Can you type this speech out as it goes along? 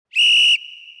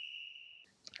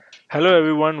Hello,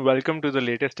 everyone. Welcome to the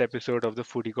latest episode of the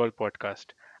Foodie Call podcast.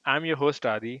 I'm your host,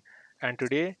 Adi, and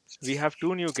today we have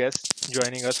two new guests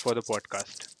joining us for the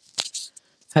podcast.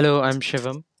 Hello, I'm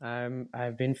Shivam.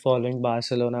 I've been following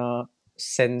Barcelona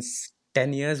since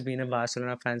 10 years, been a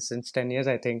Barcelona fan since 10 years,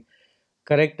 I think.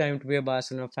 Correct time to be a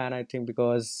Barcelona fan, I think,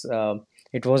 because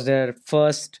it was their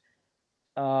first,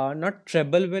 not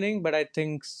treble winning, but I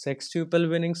think sextuple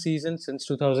winning season since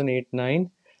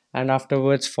 2008-9. And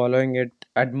afterwards, following it,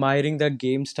 admiring the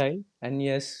game style. And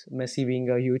yes, Messi being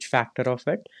a huge factor of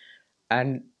it.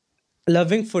 And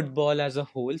loving football as a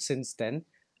whole since then,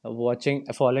 watching,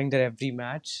 following their every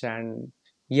match, and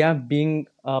yeah, being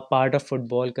a part of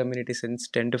football community since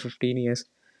 10 to 15 years.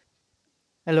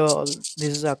 Hello, all. This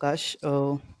is Akash.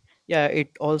 Yeah, it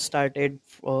all started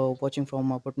watching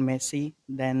from about Messi,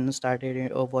 then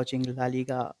started watching La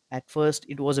Liga. At first,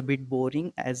 it was a bit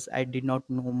boring as I did not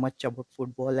know much about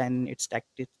football and its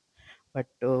tactics. But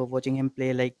watching him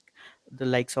play like the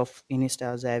likes of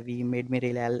Iniesta, Xavi made me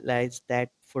realize that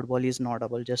football is not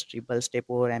about just dribble, step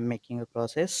over, and making a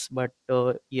process. But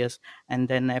yes, and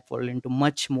then I fall into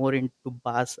much more into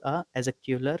Barca as a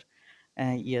killer.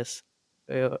 Yes,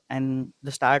 and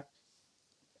the start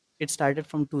it started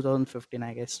from 2015,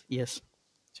 I guess. Yes,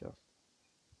 sure.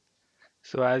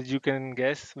 So, as you can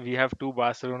guess, we have two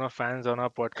Barcelona fans on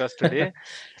our podcast today.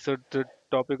 So, the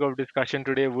topic of discussion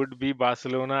today would be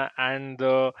Barcelona and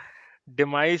the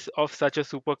demise of such a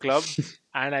super club.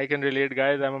 And I can relate,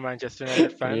 guys. I'm a Manchester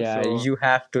United fan, Yeah, so you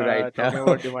have to right talking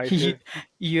about now. you, demises,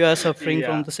 you are suffering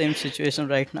from yeah. the same situation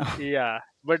right now. Yeah,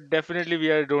 but definitely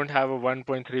don't have a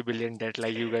 1.3 billion debt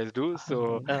like you guys do,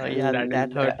 so Yeah, that is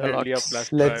that hurt a definitely lot. a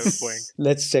plus point.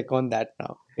 Let's check on that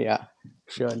now. Yeah,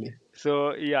 surely.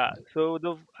 So yeah,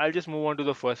 I'll just move on to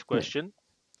the first Yeah. question.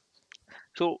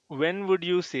 So when would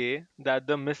you say that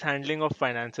the mishandling of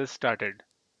finances started?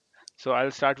 So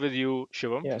I'll start with you,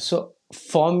 Shivam. Yeah, so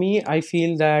for me, I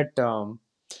feel that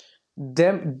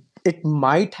them it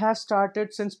might have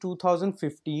started since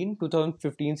 2015,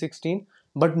 2015, 16,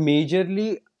 but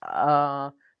majorly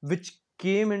which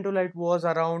came into light was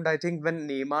around, I think, when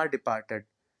Neymar departed,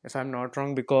 if I'm not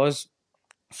wrong, because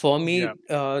for Yeah,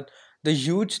 me, the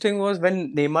huge thing was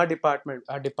when Neymar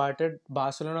departed,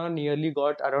 Barcelona nearly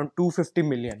got around 250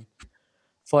 million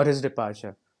for his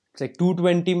departure. It's like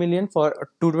 220 million for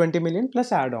 220 million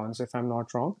plus add-ons, if I'm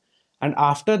not wrong. And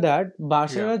after that, yeah,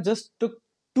 Barcelona just took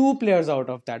two players out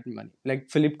of that money, like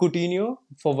Philippe Coutinho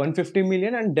for 150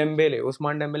 million and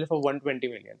Usman Dembele for 120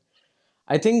 million.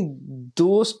 I think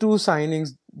those two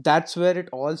signings, that's where it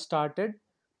all started.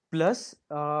 Plus,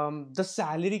 the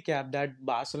salary cap that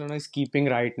Barcelona is keeping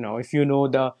right now. If you know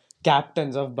the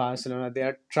captains of Barcelona, they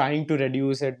are trying to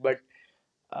reduce it, but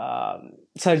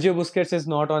Sergio Busquets is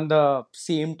not on the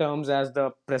same terms as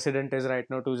the president is right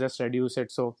now to just reduce it.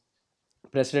 So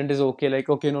president is okay, like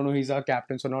okay, no, he's our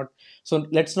captain, so not, so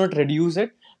let's not reduce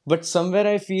it. But somewhere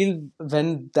I feel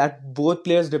when that both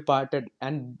players departed,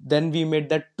 and then we made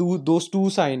that those two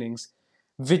signings,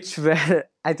 which were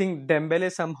I think Dembele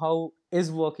somehow is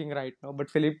working right now, but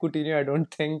Philippe Coutinho, I don't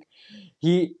think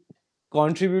he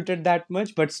contributed that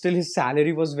much, but still his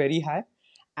salary was very high.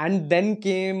 And then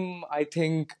came, I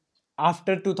think,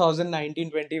 after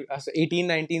 2019-20,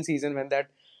 18-19 season, when that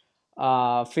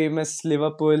famous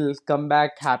Liverpool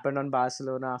comeback happened on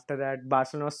Barcelona. After that,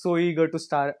 Barcelona was so eager to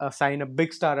sign a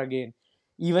big star again.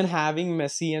 Even having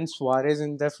Messi and Suarez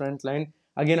in their front line,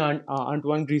 again,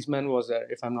 Antoine Griezmann was there,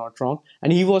 if I'm not wrong,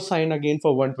 and he was signed again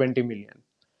for 120 million.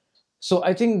 So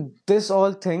I think this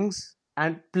all things,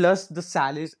 and plus the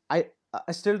salaries. I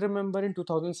still remember in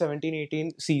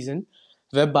 2017-18 season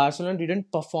where Barcelona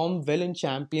didn't perform well in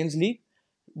Champions League.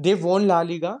 They won La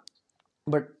Liga,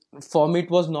 but for me it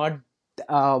was not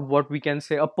what we can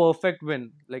say a perfect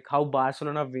win, like how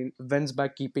Barcelona wins by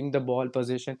keeping the ball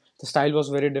position. The style was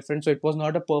very different, so it was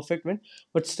not a perfect win.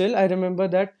 But still, I remember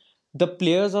that the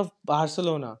players of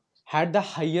Barcelona had the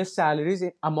highest salaries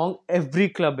among every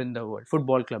club in the world,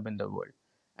 football club in the world.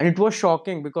 And it was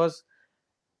shocking because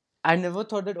I never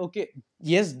thought that, okay,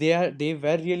 yes, they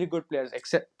were really good players.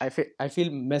 Except I feel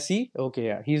Messi, okay,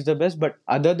 yeah, he's the best. But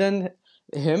other than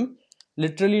him,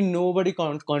 literally nobody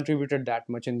contributed that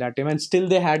much in that team, and still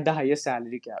they had the highest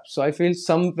salary cap. So I feel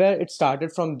somewhere it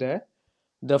started from there,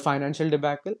 the financial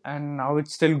debacle, and now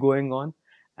it's still going on.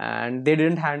 And they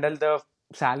didn't handle the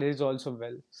salaries also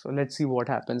well. So let's see what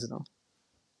happens now.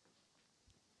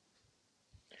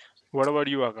 what about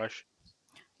you, Akash?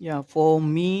 Yeah, for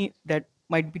me, that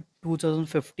might be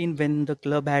 2015 when the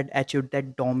club had achieved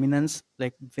that dominance,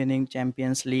 like winning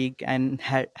Champions League and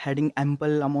having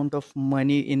ample amount of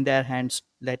money in their hands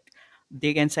that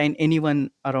they can sign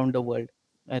anyone around the world.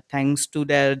 thanks to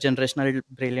their generational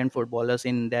brilliant footballers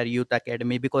in their youth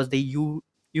academy, because they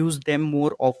use them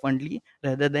more oftenly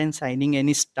rather than signing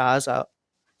any stars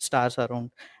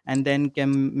around. And then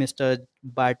came Mr.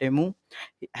 Bartemu,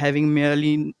 having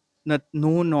merely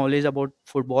no knowledge about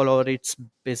football or its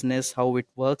business, how it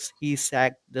works. He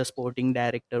sacked the sporting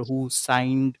director who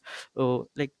signed,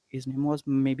 like his name was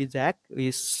maybe Zach,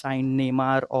 he signed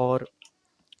Neymar or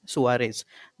Suarez.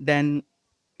 Then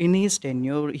in his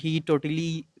tenure, he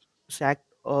totally sacked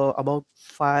about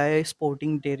five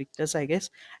sporting directors, I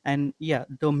guess. And yeah,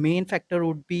 the main factor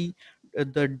would be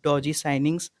the dodgy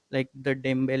signings like the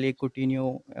Dembele,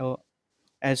 Coutinho,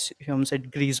 as Hyun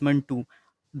said, Griezmann too.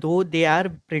 Though they are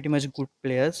pretty much good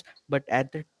players, but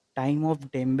at the time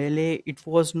of Dembele, it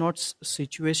was not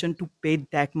situation to pay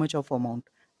that much of amount,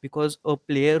 because a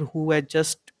player who had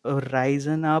just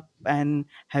risen up and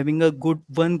having a good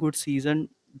season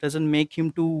doesn't make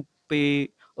him to pay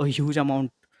a huge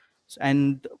amount.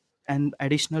 and and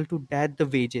additional to that, the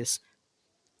wages,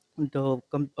 all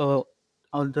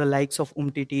the likes of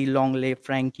Umtiti, Longley,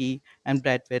 Frankie, and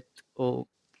Bradweth. Uh,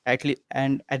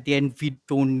 and at the end, we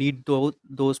don't need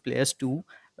those players too.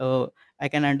 Uh, I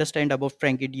can understand about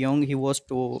Frankie De Jong. He was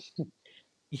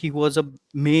a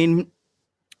main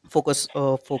focus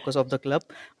of the club,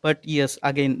 but yes,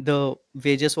 again the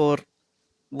wages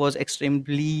was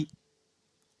extremely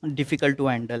difficult to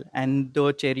handle, and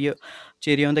the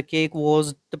cherry on the cake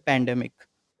was the pandemic.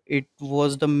 It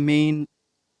was the main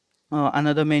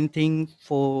another main thing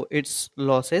for its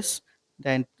losses,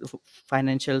 then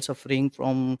financial suffering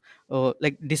from,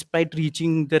 like despite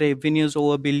reaching the revenues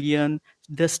over billion,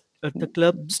 the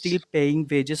club still paying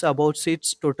wages about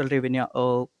its total revenue.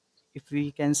 If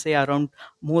we can say around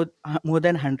more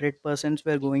than 100%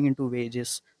 were going into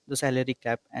wages, the salary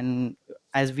cap. And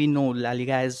as we know, La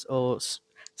Liga has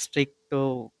strict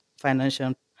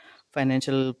financial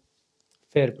financial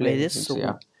Fair play. wages.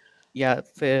 Yeah. So yeah,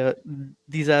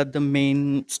 these are the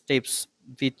main steps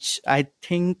which I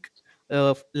think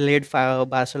led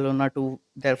Barcelona to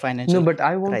their No, financial but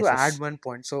I want to add crisis. one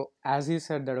point. So, as he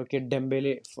said that, okay,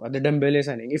 Dembele, the Dembele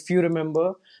signing. If you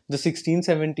remember the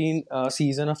 16-17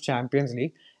 season of Champions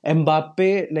League,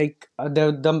 Mbappe, like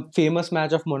the famous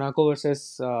match of Monaco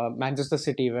versus Manchester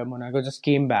City, where Monaco just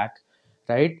came back,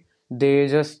 right? They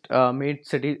just made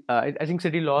City. I think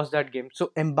City lost that game.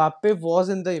 So Mbappe was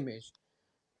in the image.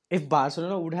 If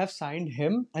Barcelona would have signed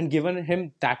him and given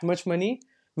him that much money,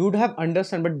 we would have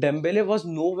understood. But Dembele was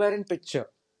nowhere in picture,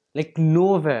 like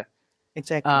nowhere.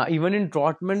 Exactly. Even in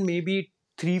Dortmund, maybe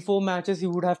 3-4 matches he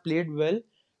would have played well,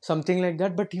 something like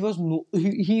that. But he was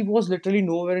literally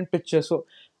nowhere in picture. So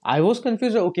I was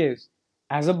confused. Okay,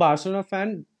 as a Barcelona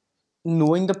fan,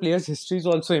 knowing the player's history is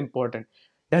also important.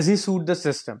 Does he suit the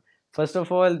system? First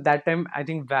of all, that time I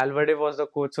think Valverde was the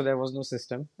coach, so there was no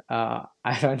system.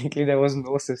 Ironically, there was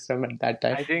no system at that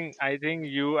time. I think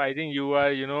you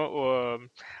are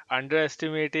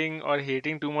underestimating or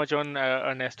hating too much on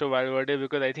Ernesto Valverde,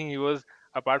 because I think he was,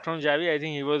 apart from Javi, I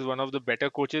think he was one of the better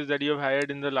coaches that you have hired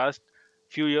in the last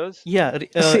few years. Yeah,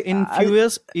 See, in few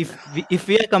years, if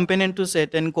we are comparing to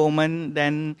Set and Coman,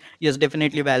 then yes,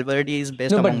 definitely Valverde is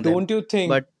best no, but among them. don't you think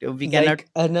But we cannot. like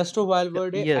Ernesto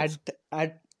Valverde Yes,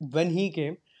 at when he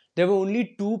came, there were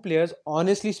only two players.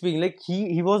 Honestly speaking, like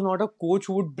he was not a coach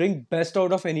who would bring best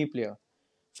out of any player.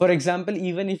 For example,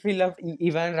 even if he loved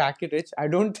Ivan Rakitic, I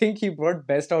don't think he brought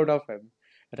best out of him,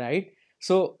 right?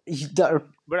 So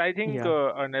But I think yeah,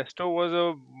 Ernesto was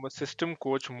a system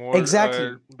coach more.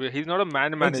 exactly, He's not a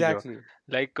man manager. exactly,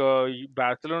 Like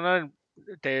Barcelona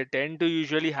tend to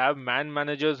usually have man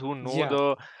managers who know yeah.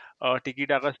 the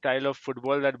tiki-taka style of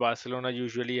football that Barcelona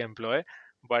usually employ.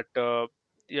 But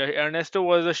yeah, Ernesto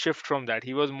was a shift from that.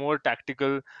 He was more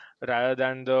tactical rather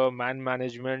than the man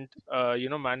management,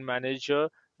 man manager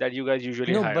that you guys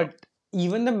usually No, hire. but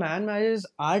even the man managers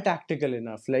are tactical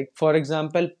enough. Like for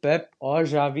example, Pep or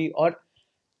Xavi or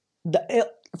the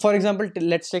for example,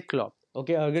 let's take Klopp.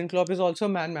 Okay, Jurgen Klopp is also a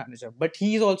man manager, but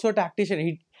he is also a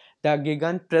tactician. The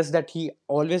gigant press that he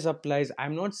always applies.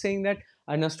 I'm not saying that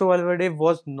Ernesto Valverde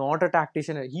was not a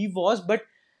tactician. He was, but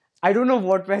I don't know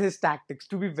what were his tactics.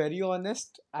 To be very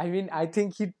honest, I mean, I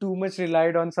think he too much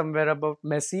relied on somewhere about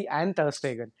Messi and Ter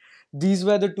Stegen. These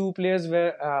were the two players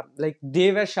where, like,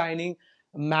 they were shining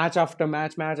match after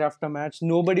match, match after match.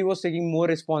 Nobody was taking more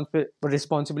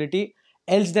responsibility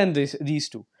else than these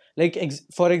two. Like,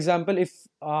 for example, if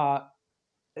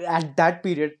at that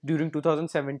period during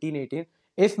 2017-18,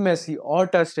 if Messi or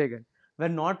Ter Stegen were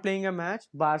not playing a match,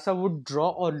 Barca would draw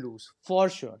or lose for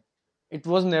sure. It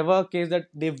was never a case that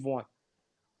they won,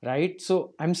 right?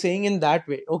 So I'm saying in that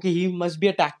way, okay, he must be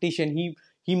a tactician.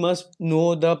 He he must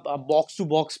know the box to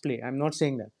box play. I'm not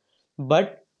saying that,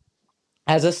 but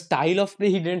as a style of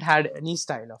play, he didn't had any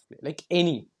style of play, like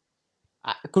any.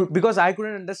 Because I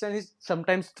couldn't understand his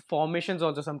sometimes formations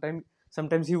also.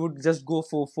 Sometimes he would just go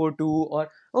 4-4-2, or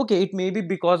okay, it may be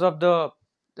because of the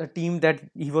team that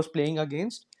he was playing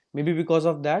against, maybe because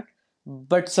of that.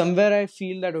 But somewhere I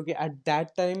feel that okay, at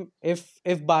that time, if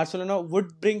Barcelona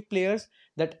would bring players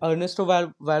that Ernesto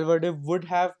Valverde would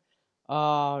have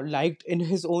liked in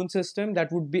his own system, that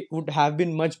would have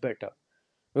been much better,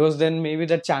 because then maybe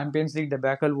the Champions League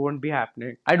debacle won't be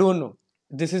happening. I don't know.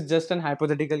 This is just an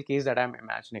hypothetical case that I'm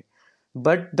imagining.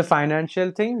 But the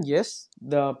financial thing, yes,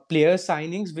 the player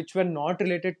signings which were not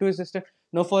related to his system.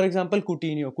 Now, for example,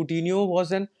 Coutinho. Coutinho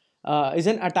was an is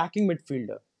an attacking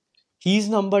midfielder. He's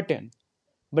number 10.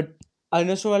 But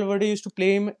Ernesto Valverde used to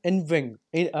play him in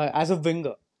as a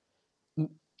winger.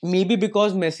 Maybe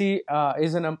because Messi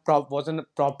wasn't a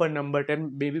proper number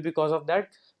 10, maybe because of that.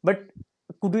 But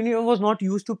Coutinho was not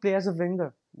used to play as a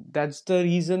winger. That's the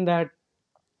reason that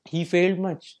he failed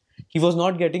much. He was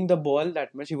not getting the ball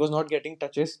that much. He was not getting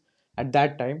touches at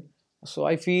that time. So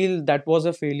I feel that was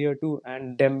a failure too.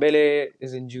 And Dembele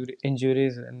is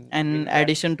injuries, and I And mean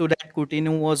that addition to that,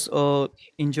 Coutinho was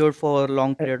injured for a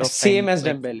long period of same time, as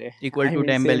like Dembele. equal I to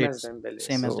mean Dembele. same as It's Dembele.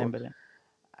 same as So Dembele.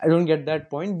 I don't get that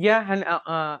point. Yeah, and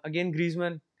again,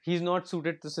 Griezmann, he's not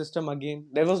suited to the system again.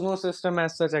 There was no system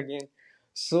as such again.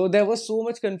 So there was so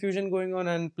much confusion going on,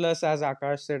 and plus, as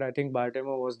Akash said, I think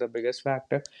Baltimore was the biggest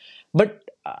factor. But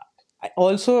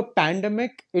also, a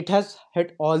pandemic, it has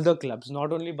hit all the clubs,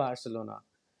 not only Barcelona.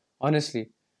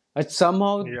 Honestly, but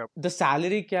somehow Yep. the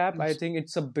salary cap, I Yes. think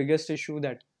it's the biggest issue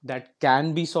that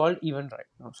can be solved even right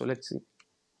now. So let's see.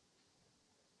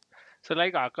 So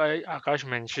like Akash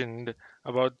mentioned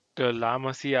about La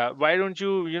Masia, why don't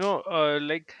you,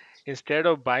 like instead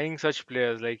of buying such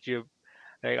players like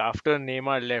after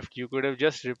Neymar left, you could have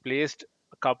just replaced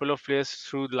a couple of players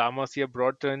through La Masia,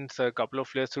 brought in a couple of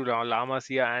players through La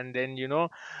Masia, and then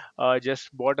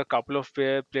just bought a couple of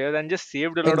players and just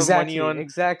saved a lot of money Exactly, on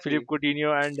Philippe exactly.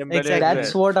 Coutinho and Dembele as That's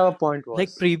well. Exactly. what our point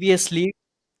Like was. previously,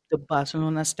 the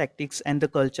Barcelona's tactics and the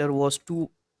culture was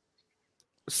to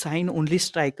sign only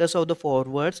strikers or the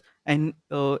forwards, and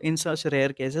in such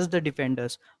rare cases the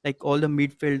defenders, like all the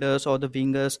midfielders or the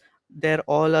wingers, they're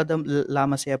all are the La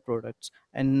Masia products,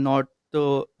 and not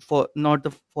the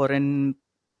foreign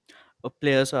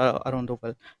players around the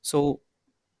world. So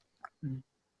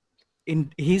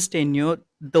in his tenure,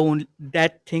 the only,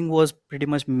 that thing was pretty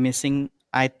much missing,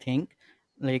 I think.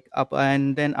 Like up,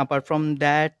 and then apart from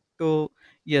that,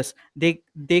 yes,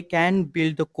 they can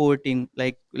build the core team,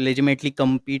 like legitimately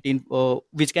compete in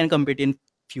which can compete in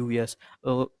few years.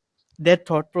 uh, their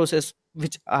thought process,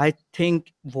 which I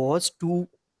think was to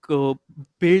uh,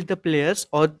 build the players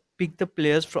or pick the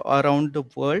players from around the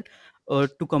world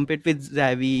to compete with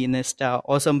Xavi, Iniesta,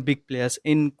 or some big players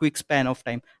in quick span of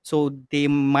time. So they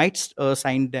might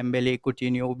sign Dembele,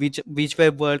 Coutinho, which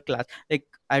were world class. Like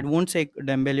I won't say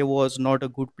Dembele was not a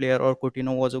good player or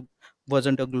Coutinho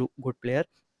wasn't a good player,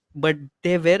 but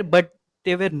they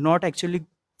were not actually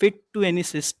fit to any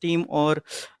system, or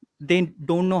they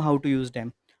don't know how to use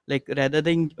them. Like rather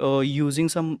than using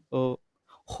some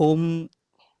home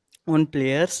on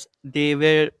players, they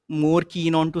were more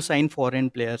keen on to sign foreign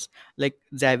players. Like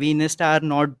Xavi, Iniesta are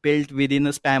not built within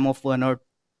a span of 1 or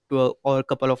 2 or a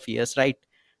couple of years, right?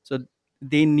 So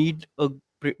they need a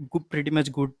pretty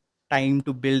much good time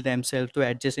to build themselves, to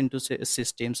adjust into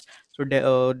systems. So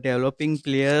developing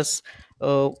players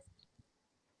uh,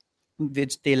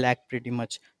 which they lack pretty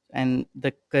much. And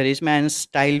the charisma and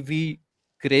style we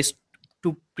graced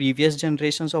to previous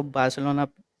generations of Barcelona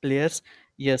players,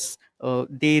 yes,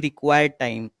 they require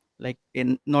time. Like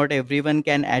not everyone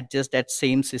can adjust that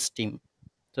same system.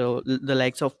 So the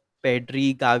likes of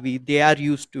Pedri, Gavi, they are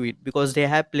used to it because they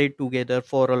have played together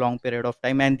for a long period of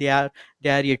time, and they are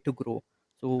yet to grow.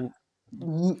 So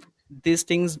M- these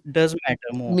things does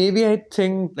matter more. Maybe I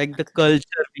think, Like the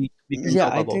culture we can yeah,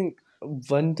 talk I about. think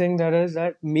one thing that is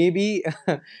that maybe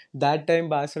that time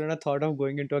Barcelona thought of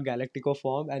going into a Galactico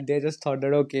form, and they just thought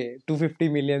that okay, 250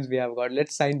 millions we have got,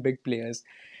 let's sign big players.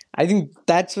 I think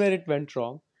that's where it went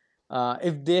wrong.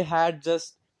 If they had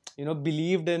just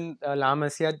believed in La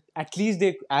Masia, at least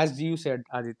they, as you said,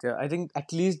 Aditya, I think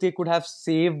at least they could have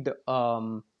saved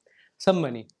some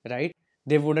money, right?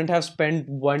 They wouldn't have spent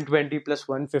 120 plus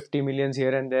 150 millions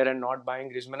here and there and not buying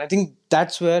Griezmann. I think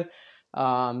that's where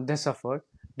they suffered.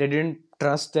 They didn't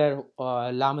trust their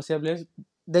La Masia players.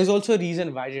 There's also a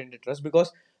reason why they didn't trust,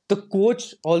 because the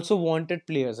coach also wanted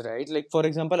players, right? Like for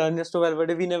example, Ernesto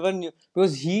Valverde, we never knew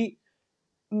because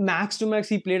max to max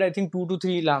he played I think 2 to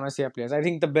 3 La Masia players. I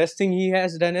think the best thing he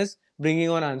has done is bringing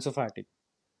on Ansu Fati.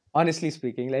 Honestly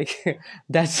speaking, like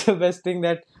that's the best thing,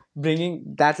 that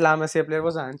bringing that La Masia player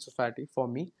was Ansu Fati for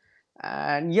me.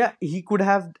 And yeah, he could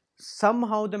have,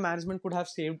 somehow the management could have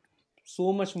saved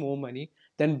so much more money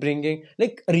than bringing,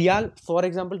 like Real, for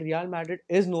example. Real Madrid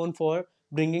is known for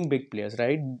bringing big players,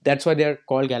 right? That's why they're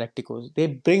called Galacticos. They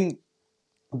bring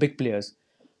big players,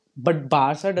 but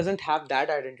Barca doesn't have that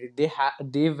identity.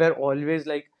 They were always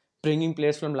like bringing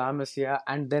players from La Masia,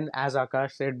 and then, as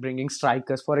Akash said, bringing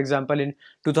strikers. For example, in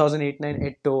 2008-9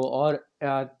 Eto or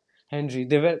Henry,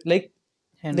 they were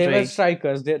Henry.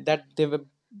 strikers. They were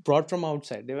brought from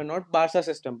outside. They were not Barca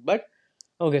system, but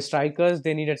okay, strikers.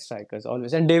 They needed strikers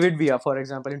always. And David Villa, for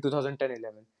example, in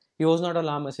 2010-11, he was not a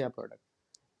La Masia product.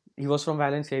 He was from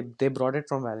Valencia. They brought it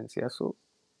from Valencia. So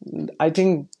I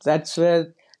think that's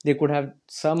where they could have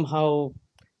somehow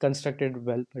constructed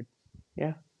well. But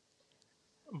yeah,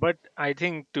 But I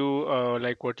think to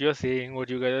like what you're saying, what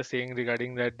you guys are saying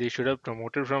regarding that they should have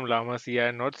promoted from La Masia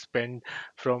and not spend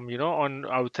from on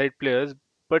outside players.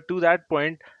 But to that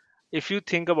point, if you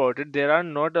think about it, there are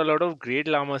not a lot of great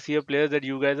La Masia players that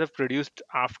you guys have produced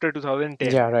after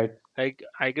 2010. yeah, right. Like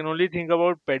I can only think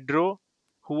about Pedro,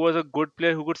 who was a good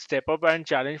player who could step up and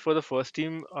challenge for the first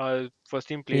team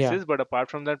Yeah, places. But apart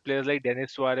from that, players like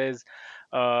Denis Suarez,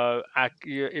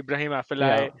 Ibrahim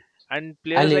yeah. Afellay, and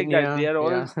players like that, Alenia,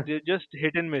 yeah, they're just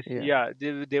hit and miss. yeah, Yeah,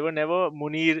 they were never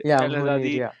Munir yeah. El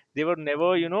Munir, Hazadi. yeah. They were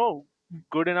never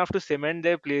good enough to cement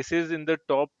their places in the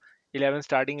top 11,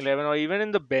 starting 11, or even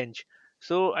in the bench.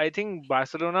 So I think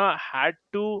Barcelona had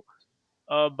to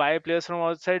buy players from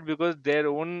outside because their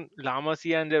own La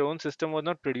Masia and their own system was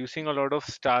not producing a lot of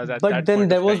stars at But that then point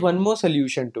there of was time. one more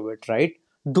solution to it, right?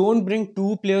 Don't bring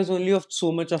two players only of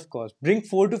so much of cost. Bring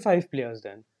 4 to 5 players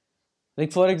then.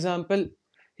 Like for example,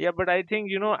 Yeah, but I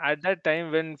think, at that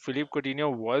time when Philippe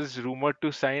Coutinho was rumored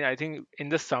to sign, I think in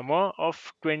the summer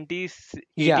of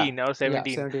yeah, 2018 or yeah,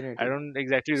 17, 17, I 18. don't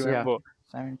exactly Yeah, remember.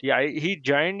 70. Yeah, he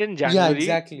joined in yeah, January,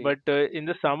 exactly. but in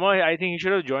the summer, I think he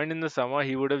should have joined in the summer.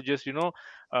 He would have just,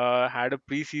 had a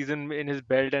preseason in his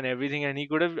belt and everything, and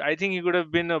I think he could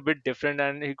have been a bit different,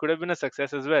 and he could have been a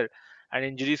success as well. And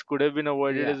injuries could have been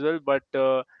avoided Yeah, as well, but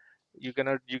you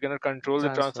cannot control the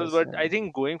transfers. transfers. But Yeah. I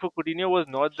think going for Coutinho was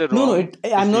not the No, no. wrong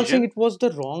I'm not saying decision. it was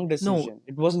the wrong No, decision.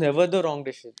 It was never the wrong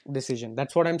decision.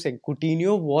 That's what I'm saying.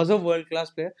 Coutinho was a world class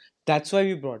player. That's why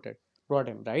we brought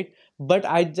him, right? But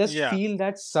I just Yeah. feel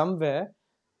that somewhere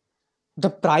the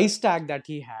price tag that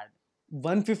he had,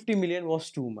 150 million,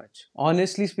 was too much.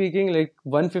 Honestly speaking, like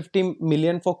 150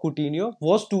 million for Coutinho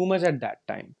was too much at that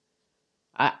time.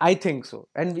 I think so.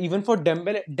 And even for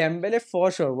Dembele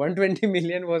for sure, 120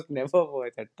 million was never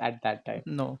worth it at that time.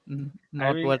 no,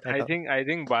 I not mean, worth at all. I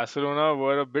think Barcelona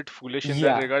were a bit foolish in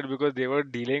that Yeah, regard because they were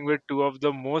dealing with two of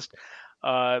the most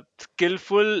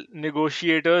skillful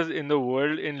negotiators in the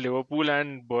world in Liverpool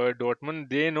and Dortmund.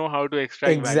 They know how to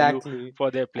extract value exactly.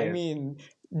 for their I players. mean,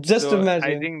 just So I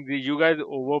imagine. think you guys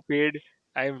overpaid.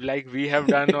 I like we have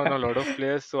done on a lot of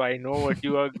players, so I know what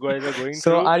guys are going So,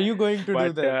 through. are you going to do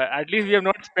But then? at least we have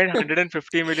not spent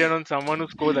 150 million on someone who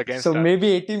scores So, against us. maybe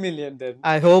 80 million then.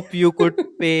 I hope you could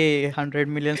pay 100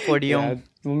 millions for De Yeah, Jong.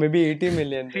 maybe 80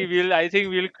 million See, then. I think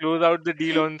we'll close out the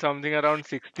deal on something around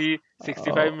 60,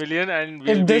 65 Uh, million, and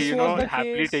we'll if be, this was the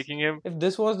happily case, taking him. if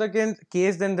this was the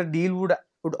case, then the deal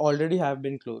would already have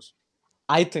been closed.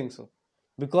 I think so,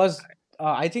 because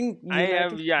I think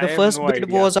United. Yeah, I The have first no bid idea.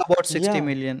 was about 60 Yeah,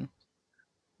 million.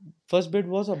 first bid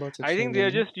was about I 60 think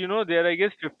they're million. just, they're, I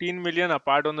guess, 15 million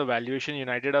apart on the valuation.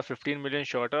 United are 15 million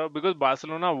shorter because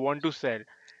Barcelona want to sell.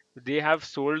 They have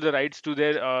sold the rights to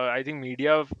their, I think,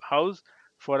 media house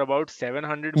for about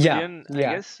 700 Yeah, million, I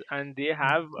yeah. guch, and they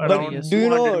have But around Yes.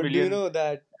 200 do you million know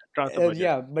that? transfer budget.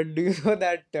 Yeah, but do you know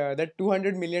that that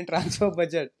 200 million transfer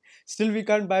budget, still we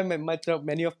can't buy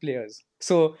many of players.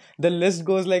 So the list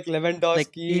goes like Like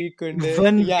Lewandowski, Kunde.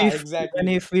 even Yeah, if even exactly.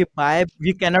 if we buy,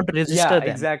 we cannot Yeah, register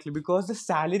them. exactly. Because the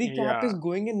salary cap is Yeah.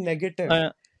 going in negative.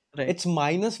 Uh, right. It's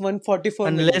minus 144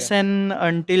 Unless million. and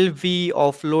until we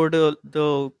offload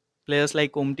the players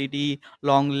like Umtiti,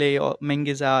 Longley, or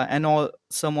Mengiza, and all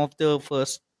some of the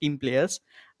first team players,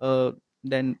 uh,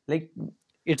 then Like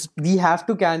it's we have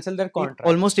to cancel their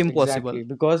almost contracts. impossible. Exactly.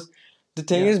 Because the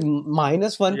thing Yeah. is,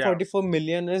 minus Yeah. 144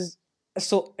 million is,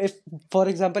 so if, for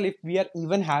example, if we are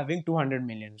even having 200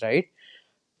 million, right?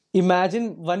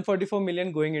 Imagine 144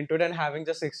 million going into it and having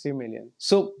just 60 million.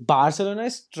 So Barcelona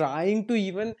is trying to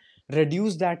even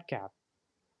reduce that cap.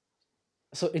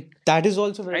 So that is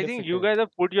also very I think you difficult. guys have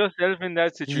put yourself in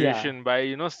that Yeah. situation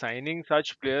by, signing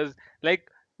such players. Like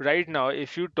right now,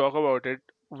 if you talk about it,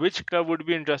 which club would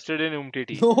be interested in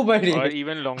Umtiti or Nobody.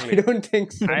 even I Longley? don't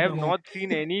think so. I have No. not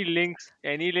seen any links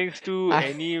to I,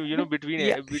 any, between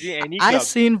Yeah, between any I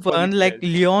clubs seen for these one like players.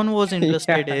 Leon was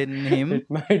interested yeah, in him. it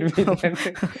might be then.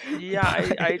 Yeah,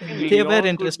 I think They were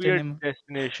Lyon could interested be in a him.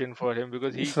 destination for him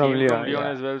because he came Probably, from yeah, Lyon yeah.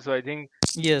 as well. So I think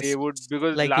they Yes, would,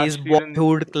 because like his last season,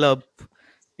 boyhood club.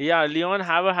 yeah, Lyon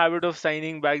have a habit of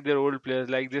signing back their old players.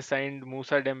 Like they signed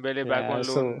Musa Dembele back Yeah, on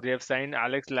loan. so They have signed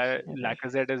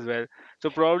Lacazette as well. So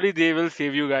probably they will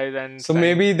save you guys and so sign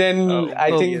maybe then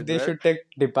I Oh, Umtiti think as they well. should take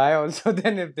Depay also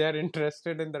then if they are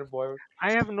interested in their boy.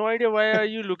 I have no idea why are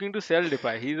you looking to sell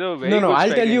Depay. He's a No, very no, good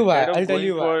I'll tell striker. you why. Instead of I'll tell going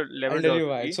you why. for I'll tell you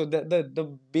why. Lewandowski, So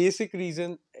the basic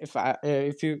reason,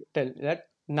 if you tell that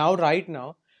now right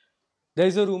now there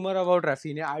is a rumor about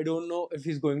Rafinha. I don't know if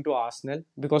he's going to Arsenal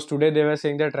because today they were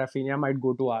saying that Rafinha might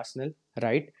go to Arsenal,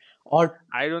 right? Or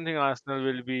I don't think Arsenal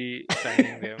will be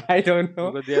signing them I don't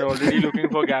know. because they are already looking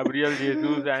for Gabriel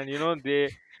Jesus,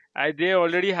 and they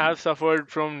already have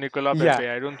suffered from Nicola Yeah. Pepe.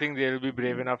 I don't think they will be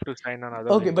brave enough to sign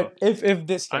another Okay, winger but if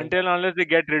this time, until unless they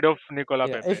get rid of Nicola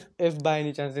yeah, Pepe. if by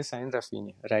any chance they sign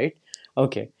Rafinha, right?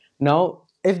 Okay. Now,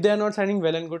 if they are not signing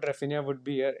well and good, Rafinha would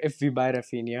be here. If we buy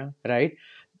Rafinha, right?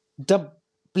 The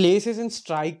places in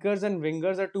strikers and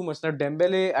wingers are too much. Now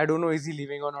Dembele, I don't know is he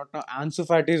leaving or not. Now Ansu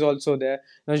Fati is also there.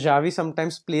 Now Xavi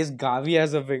sometimes plays Gavi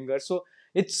as a winger. So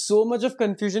it's so much of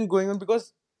confusion going on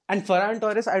because and Ferran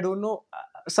Torres, I don't know.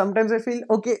 Sometimes I feel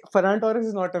okay. Ferran Torres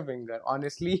is not a winger.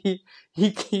 Honestly,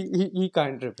 he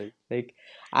can't dribble. Like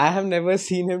I have never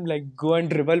seen him like go and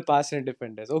dribble past any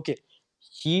defenders. Okay,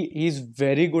 he's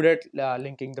very good at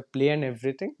linking the play and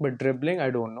everything, but dribbling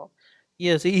I don't know.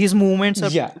 yes, his movements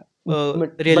are Yeah,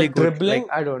 really but good, dribbling,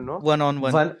 like I don't know. one on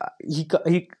one. One,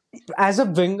 he as a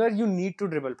winger, you need to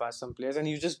dribble past some players, and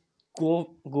you just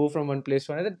go from one place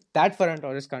to another. That Ferran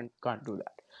Torres can't do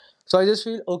that. So I just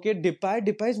feel okay.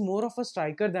 Depay is more of a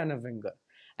striker than a winger,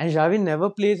 and Xavi never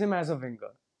plays him as a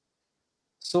winger.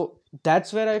 So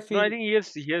that's where I No, I feel think he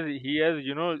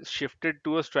has shifted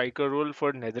to a striker role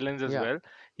for Netherlands as yeah, well.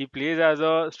 He plays as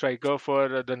a striker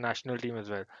for the national team as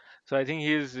well. So I think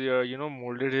he's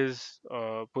molded his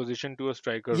position to a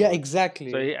striker yeah, role.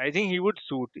 So exactly. I think he would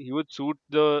suit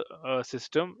the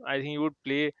system. I think he would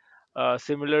play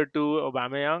similar to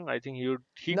Aubameyang. I think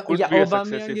he No, could yeah, be a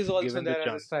success Aubameyang is if also given the there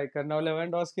as a chance. striker. Now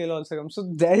Lewandowski will also come.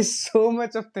 So there is so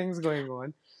much of things going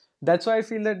on. That's why I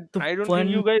feel that The I don't think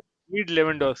you one, guys need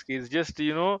Lewandowski. It's just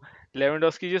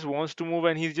Lewandowski just wants to move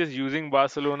and he's just using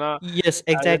Barcelona yes,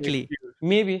 as an exactly. excuse.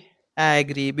 maybe. I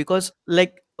agree because,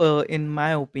 like, in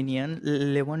my opinion,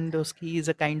 Lewandowski is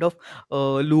a kind of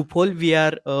loophole we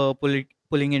are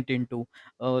pulling it into.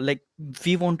 Like,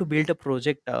 we want to build a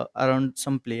project around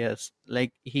some players.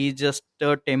 Like, he's just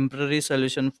a temporary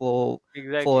solution for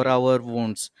Exactly. our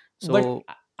wounds. But So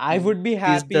I would be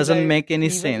this happy doesn't like make any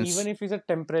even sense. if he's a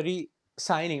temporary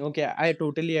signing. Okay, I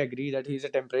totally agree that he's a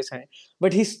temporary signing,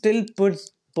 but he still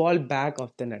puts ball back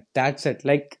of the net. That's it.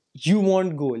 Like you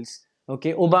want goals.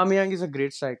 Okay, Aubameyang is a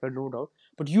great striker, no doubt,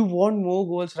 but you want more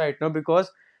goals right now because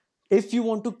if you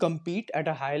want to compete at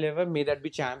a high level, may that be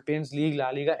Champions League, La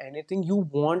Liga, anything, you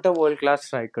want a world class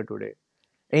striker today.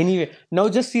 Anyway, now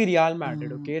just see Real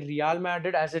Madrid, Mm, okay? Real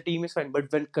Madrid as a team is fine,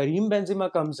 but when Karim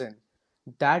Benzema comes in,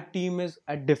 that team is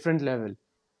at different level,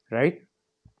 right?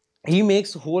 He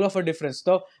makes whole of a difference.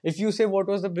 So if you say what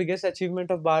was the biggest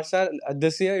achievement of Barca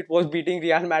this year, it was beating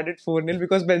Real Madrid 4-0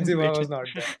 because Benzema but- was not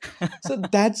there. So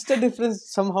that's the difference.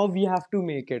 Somehow we have to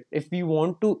make it. If we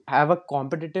want to have a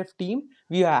competitive team,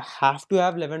 we have to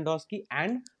have Lewandowski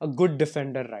and a good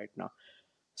defender right now.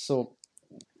 So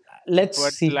let's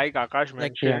But see. like Akash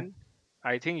like, Yeah. mentioned,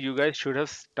 I think you guys should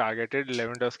have targeted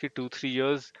Lewandowski 2 3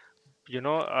 years,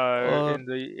 or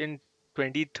in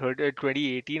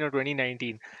 2018 or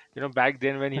 2019. Back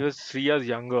then when he was 3 years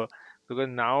younger, because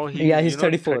now Yeah, he's he's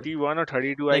 34. 31 or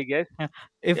 32, I like, guess.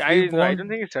 if we I want don't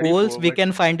think he's goals, 34, we but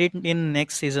can find it in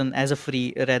next season as a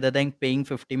free rather than paying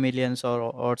 50 millions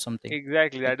or something.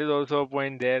 exactly, Like, that is also a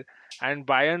point there. And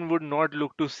Bayern would not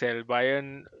look to sell.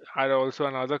 Bayern are also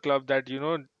another club that you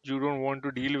don't want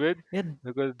to deal with yeah,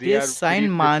 because they they are pretty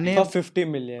signed For frisky. Mane 50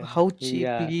 million. how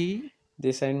Yeah. cheaply,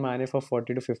 They signed Mane for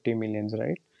 40 to 50 millions,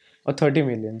 right? Or 30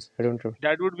 millions. I don't know.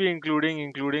 That would be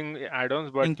including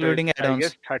add-ons, but including I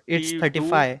guess add-ons. It's 32,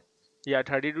 35. yeah,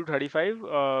 30 to 35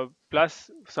 plus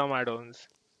some add-ons.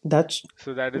 That's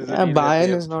So that is the yeah, deal that they Bayern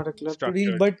have is not a club to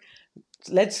deal, structured. but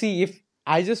let's see if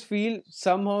I just feel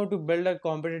somehow to build a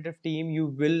competitive team, you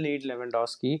will need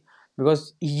Lewandowski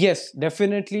because yes,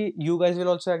 definitely you guys will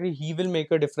also agree he will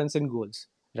make a difference in goals,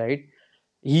 right?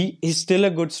 He is still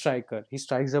a good striker. He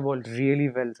strikes the ball really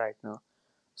well right now.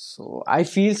 So I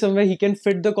feel somewhere he can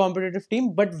fit the competitive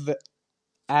team, but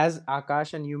as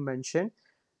Akash and you mentioned,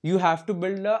 you have to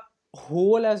build a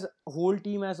whole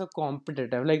team as a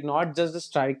competitive, like not just the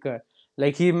striker.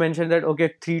 Like he mentioned that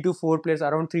okay, 3 to 4 players,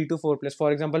 around 3 to 4 players.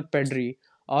 For example, Pedri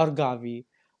or Gavi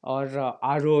or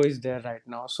Aro is there right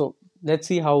now. So let's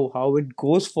see how it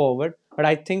goes forward. But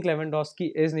I think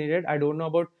Lewandowski is needed. I don't know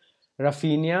about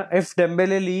Rafinha. If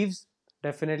Dembele leaves,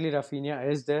 definitely Rafinha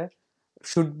is there.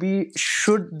 Should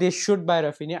buy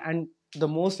Rafinha, and the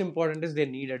most important is they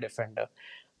need a defender.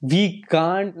 We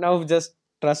can't now just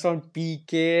trust on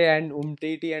PK and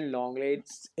Umtiti and Longley.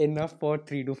 It's enough for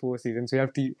 3 to 4 seasons. We have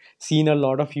seen a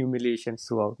lot of humiliations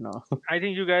throughout now. I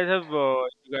think you guys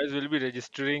will be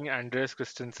registering Andreas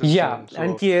Christensen Yeah, soon,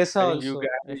 and so Chiesa I think also,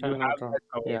 if you I'm not have wrong. that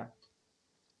covered. Yeah,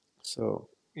 so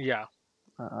Yeah,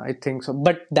 I think so.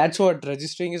 But that's what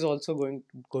registering is also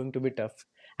going to be tough.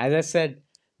 As I said,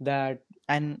 that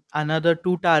And another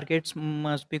two targets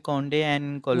must be Conde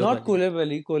and not Kolobali.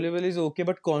 Koulibaly. Koulibaly is okay,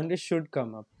 but Conde should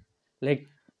come up. Like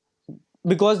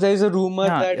because there is a rumor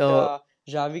Yeah, that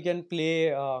Xavi can play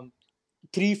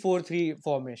 3-4-3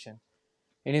 formation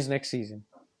in his next season.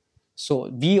 So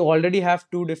we already have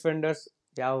two defenders.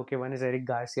 Yeah, okay, one is Eric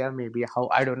Garcia. Maybe how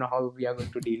I don't know how we are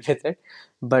going to deal with it,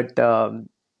 but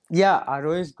yeah,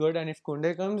 Aro is good, and if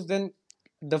Kunde comes, then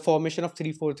the formation of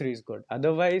 3-4-3 is good.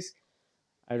 Otherwise,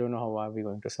 I don't know how are we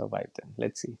going to survive then.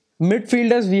 Let's see.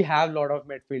 Midfielders, we have a lot of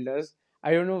midfielders.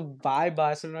 I don't know why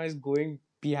Barcelona is going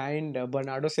behind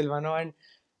Bernardo Silva now, and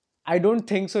I don't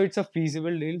think so. It's a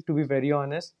feasible deal, to be very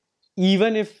honest.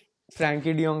 Even if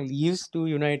Frankie De Jong leaves to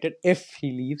United, if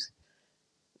he leaves,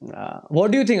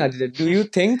 what do you think, Aditya? Do you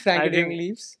think Frankie I De Jong think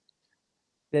leaves?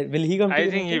 Will he come to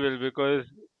he United? will,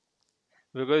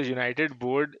 because United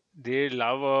board, they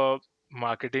love a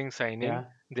marketing signing. Yeah,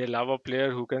 They love a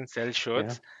player who can sell yeah,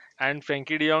 shirts, and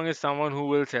Frankie De Jong is someone who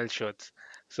will sell shirts.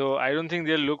 So I don't think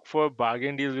they'll look for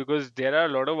bargain deals, because there are a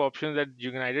lot of options that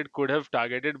United could have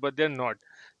targeted, but they're not.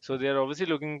 So they're obviously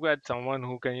looking at someone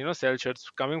who can, sell shirts.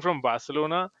 Coming from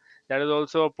Barcelona, that is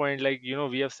also a point. Like,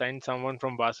 we have signed someone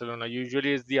from Barcelona.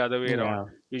 Usually it's the other way around.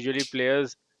 yeah, Usually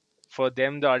players, for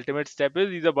them, the ultimate step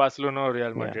is either Barcelona or Real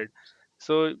yeah. Madrid.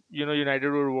 So,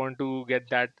 United would want to get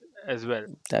that as well.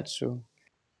 That's true.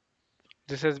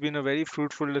 This has been a very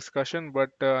fruitful discussion, but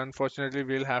unfortunately,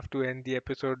 we'll have to end the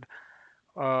episode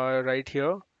right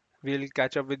here. We'll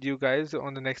catch up with you guys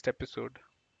on the next episode.